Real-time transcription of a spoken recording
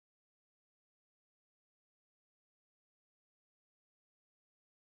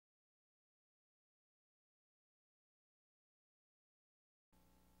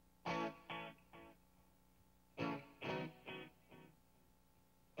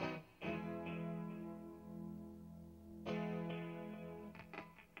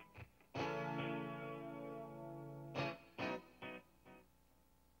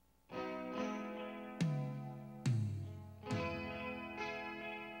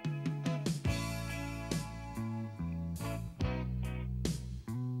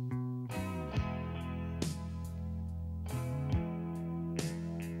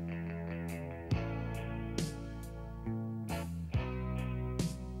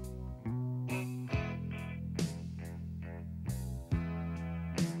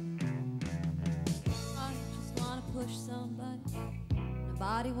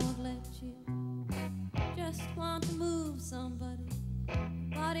Body won't let you just want to move somebody.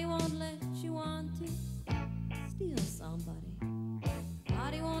 Body won't let you want to steal somebody.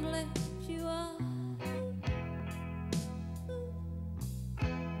 Body won't let you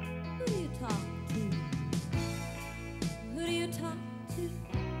who do you talk to? Who do you talk to?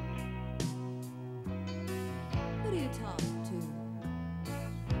 Who do you talk to?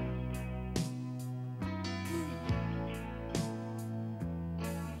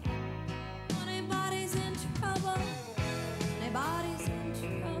 Anybody's in trouble. Anybody's in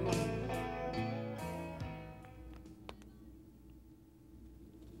trouble.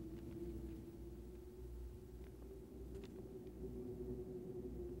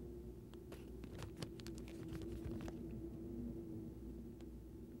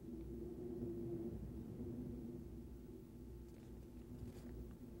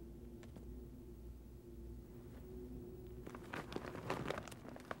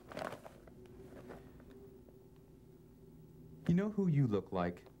 You know who you look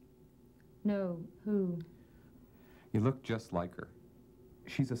like? No, who? You look just like her.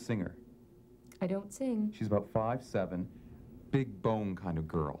 She's a singer. I don't sing. She's about 5'7", big bone kind of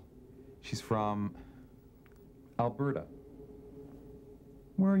girl. She's from Alberta.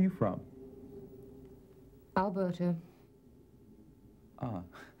 Where are you from? Alberta. Ah,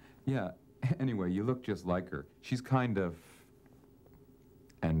 yeah. Anyway, you look just like her. She's kind of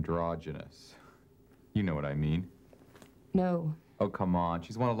androgynous. You know what I mean. No. Oh, come on.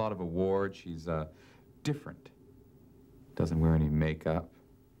 She's won a lot of awards. She's, different. Doesn't wear any makeup.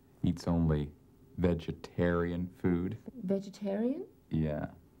 Eats only vegetarian food. Vegetarian? Yeah.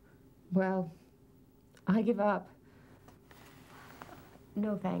 Well, I give up.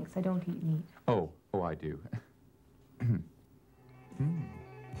 No, thanks. I don't eat meat. Oh, I do.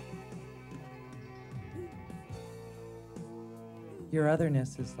 Your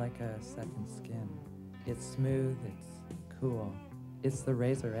otherness is like a second skin. It's smooth, it's cool. It's the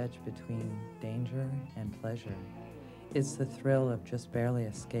razor edge between danger and pleasure. It's the thrill of just barely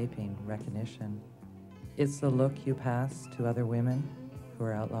escaping recognition. It's the look you pass to other women who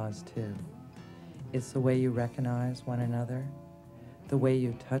are outlaws too. It's the way you recognize one another, the way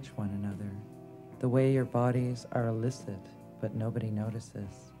you touch one another, the way your bodies are illicit but nobody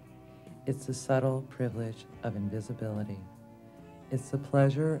notices. It's the subtle privilege of invisibility. It's the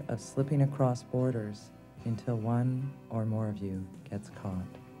pleasure of slipping across borders until one or more of you gets caught.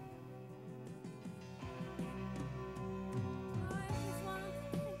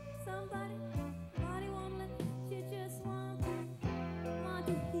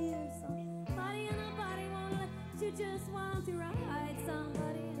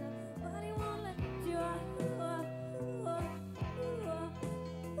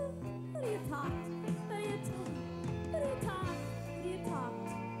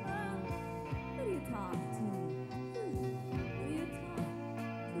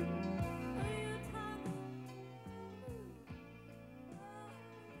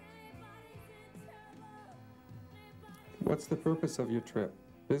 What's the purpose of your trip?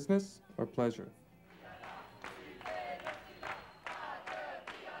 Business or pleasure?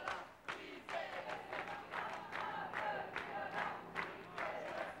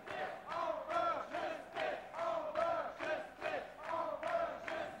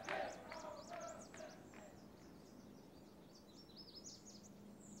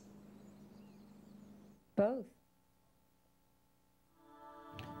 Both.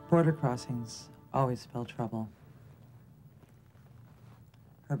 Border crossings always spell trouble.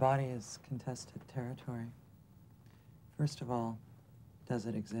 Her body is contested territory. First of all, does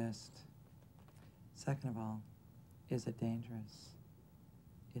it exist? Second of all, is it dangerous?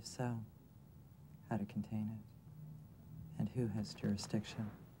 If so, how to contain it? And who has jurisdiction?